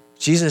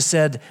 Jesus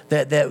said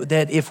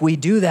that if we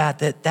do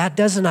that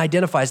doesn't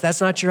identify us.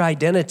 That's not your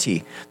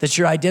identity. That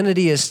your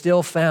identity is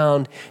still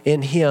found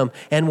in him.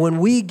 And when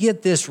we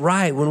get this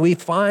right, when we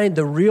find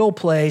the real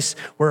place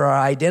where our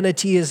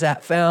identity is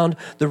found,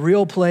 the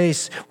real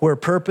place where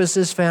purpose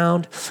is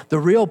found, the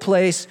real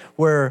place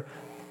where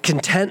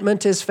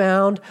contentment is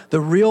found,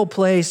 the real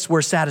place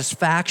where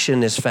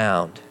satisfaction is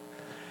found,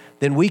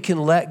 then we can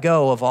let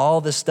go of all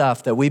the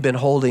stuff that we've been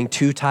holding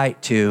too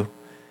tight to.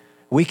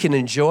 We can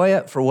enjoy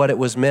it for what it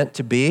was meant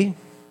to be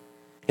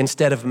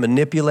instead of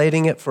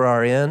manipulating it for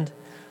our end.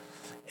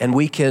 And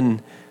we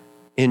can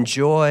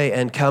enjoy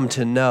and come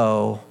to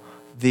know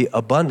the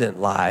abundant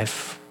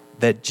life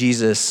that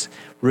Jesus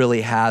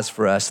really has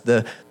for us,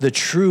 the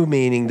true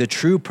meaning, the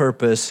true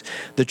purpose,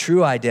 the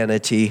true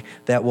identity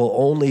that will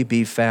only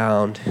be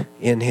found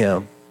in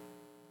him.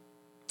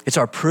 It's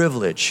our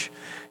privilege.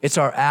 It's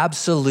our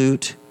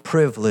absolute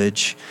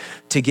privilege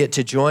to get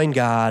to join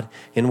God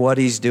in what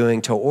he's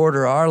doing, to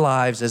order our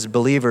lives as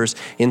believers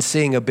in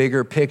seeing a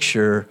bigger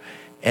picture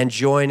and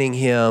joining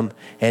him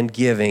and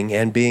giving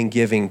and being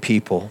giving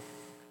people.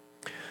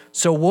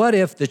 So what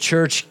if the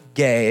church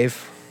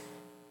gave,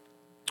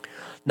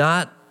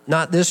 not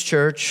this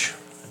church,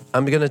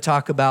 I'm going to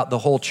talk about the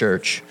whole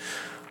church.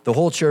 The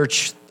whole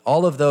church,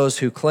 all of those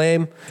who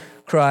claim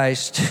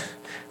Christ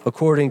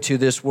according to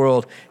this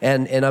world.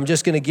 And I'm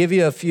just going to give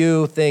you a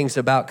few things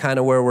about kind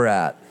of where we're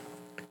at.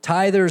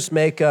 Tithers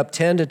make up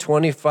 10 to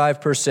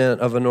 25%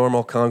 of a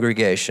normal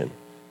congregation.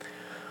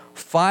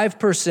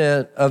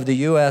 5% of the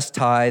U.S.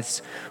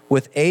 tithes,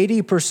 with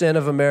 80%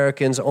 of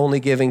Americans only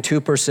giving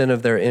 2%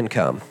 of their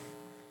income.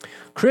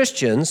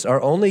 Christians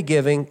are only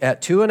giving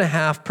at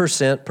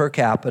 2.5% per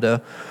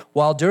capita,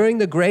 while during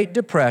the Great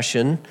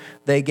Depression,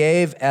 they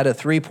gave at a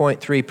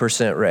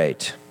 3.3%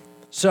 rate.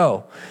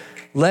 So,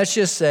 let's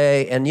just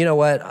say, and you know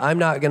what, I'm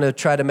not going to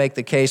try to make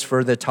the case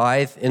for the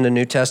tithe in the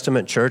New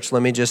Testament church.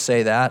 Let me just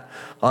say that.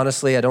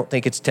 Honestly, I don't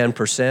think it's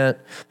 10%. And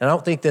I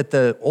don't think that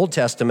the Old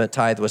Testament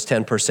tithe was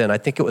 10%. I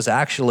think it was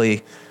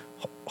actually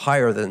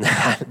higher than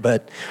that,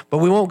 but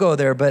we won't go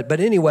there.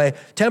 But anyway,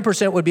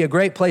 10% would be a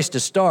great place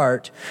to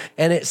start.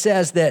 And it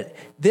says that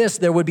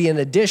there would be an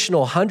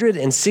additional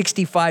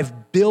 $165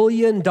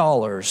 billion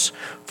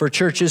for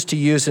churches to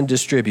use and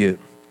distribute.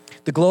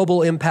 The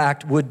global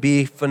impact would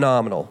be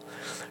phenomenal.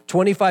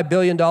 $25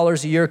 billion a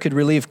year could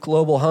relieve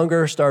global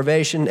hunger,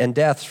 starvation, and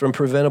deaths from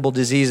preventable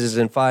diseases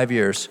in 5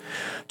 years.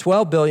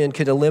 $12 billion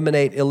could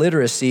eliminate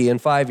illiteracy in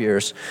 5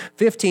 years.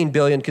 $15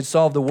 billion could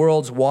solve the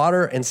world's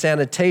water and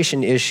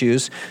sanitation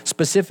issues,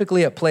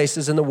 specifically at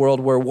places in the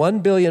world where 1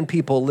 billion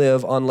people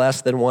live on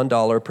less than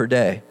 $1 per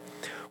day.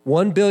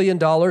 $1 billion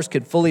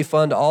could fully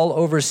fund all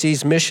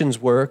overseas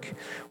missions work,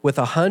 with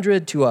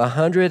 100 to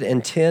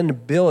 110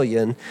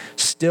 billion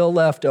still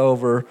left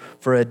over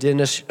for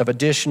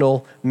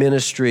additional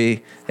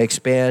ministry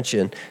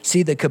expansion.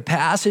 See, the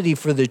capacity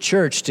for the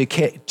church to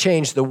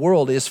change the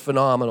world is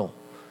phenomenal.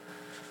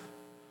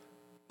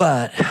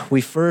 But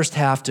we first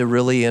have to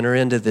really enter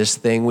into this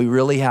thing. We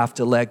really have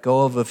to let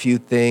go of a few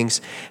things,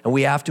 and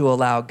we have to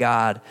allow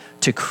God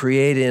to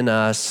create in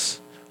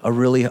us a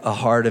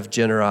heart of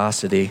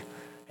generosity.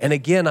 And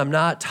again, I'm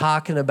not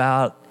talking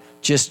about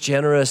just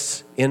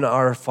generous in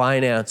our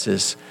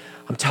finances.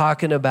 I'm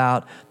talking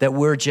about that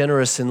we're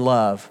generous in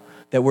love,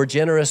 that we're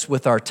generous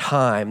with our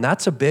time.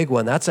 That's a big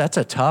one. That's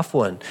a tough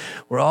one.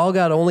 We're all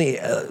got only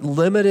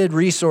limited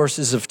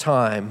resources of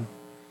time.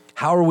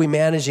 How are we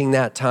managing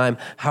that time?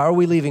 How are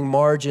we leaving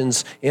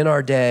margins in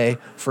our day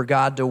for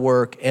God to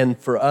work and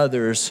for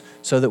others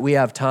so that we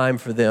have time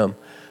for them?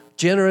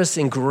 generous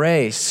in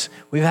grace.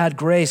 We've had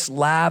grace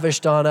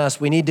lavished on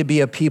us. We need to be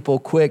a people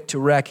quick to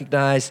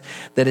recognize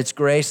that it's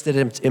grace that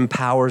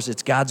empowers.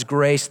 It's God's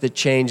grace that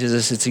changes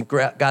us. It's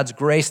God's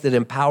grace that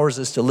empowers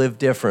us to live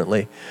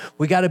differently.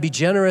 We got to be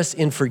generous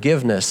in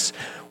forgiveness.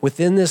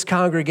 Within this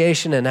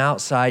congregation and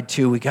outside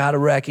too, we got to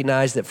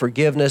recognize that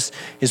forgiveness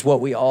is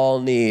what we all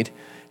need.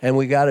 And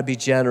we got to be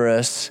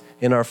generous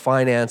in our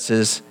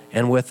finances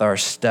and with our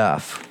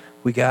stuff.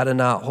 We got to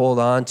not hold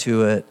on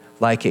to it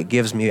like it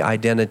gives me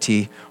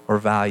identity or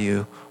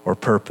value or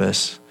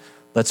purpose.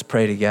 Let's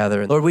pray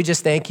together. Lord, we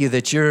just thank you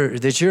that you're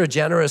a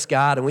generous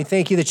God, and we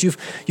thank you that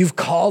you've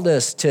called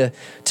us to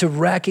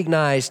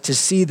recognize, to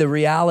see the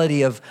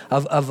reality of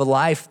a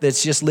life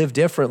that's just lived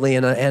differently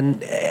and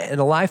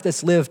a life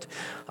that's lived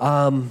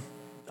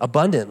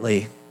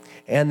abundantly.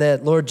 And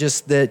that, Lord,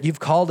 just that you've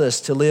called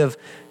us to live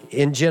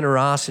in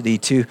generosity,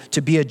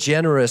 to be a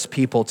generous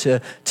people,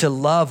 to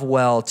love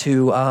well,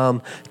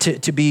 to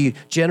be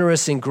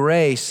generous in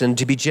grace, and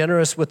to be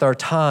generous with our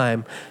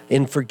time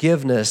in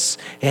forgiveness,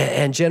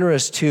 and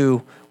generous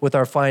too with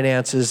our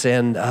finances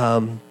and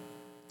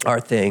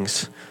our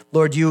things.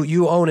 Lord,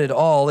 you own it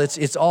all.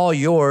 It's all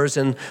yours.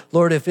 And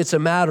Lord, if it's a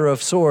matter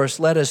of source,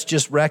 let us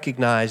just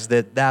recognize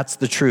that that's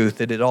the truth,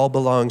 that it all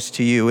belongs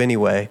to you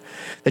anyway.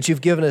 That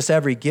you've given us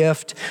every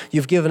gift.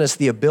 You've given us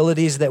the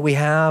abilities that we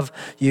have.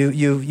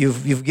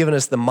 You've given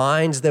us the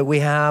minds that we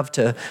have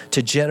to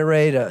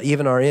generate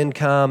even our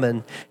income.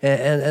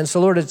 And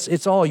so, Lord,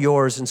 it's all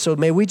yours. And so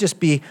may we just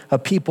be a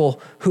people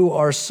who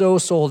are so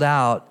sold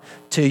out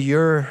to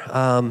your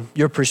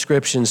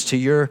prescriptions, to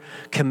your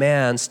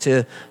commands,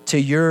 to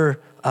your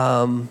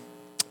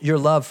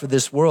love for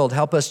this world.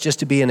 Help us just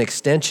to be an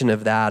extension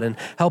of that, and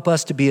help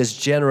us to be as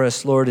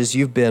generous, Lord, as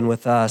you've been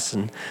with us.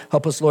 And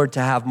help us, Lord,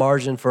 to have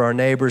margin for our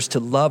neighbors, to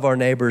love our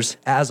neighbors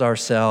as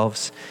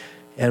ourselves.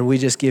 And we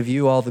just give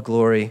you all the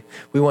glory.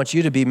 We want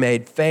you to be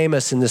made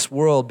famous in this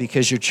world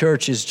because your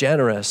church is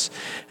generous.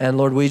 And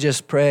Lord, we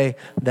just pray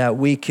that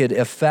we could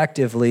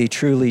effectively,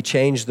 truly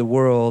change the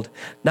world,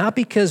 not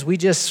because we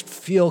just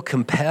feel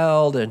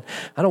compelled. And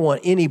I don't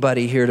want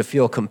anybody here to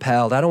feel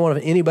compelled. I don't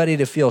want anybody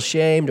to feel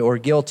shamed or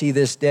guilty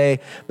this day.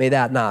 May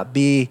that not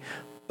be.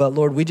 But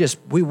Lord,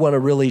 we want to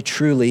really,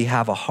 truly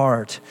have a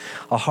heart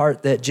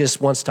that just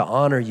wants to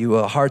honor you,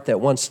 a heart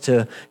that wants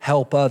to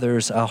help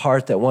others, a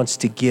heart that wants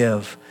to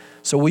give.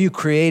 So will you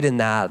create in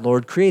that,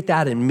 Lord? Create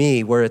that in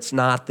me where it's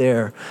not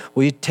there.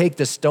 Will you take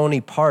the stony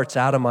parts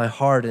out of my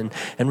heart and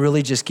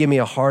really just give me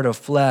a heart of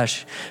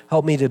flesh?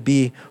 Help me to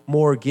be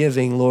more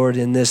giving, Lord,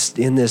 in this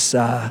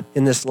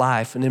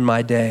life and in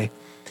my day.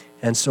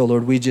 And so,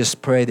 Lord, we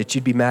just pray that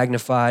you'd be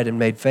magnified and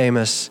made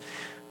famous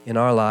in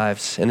our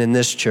lives and in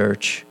this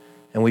church.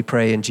 And we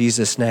pray in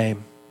Jesus'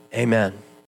 name, amen.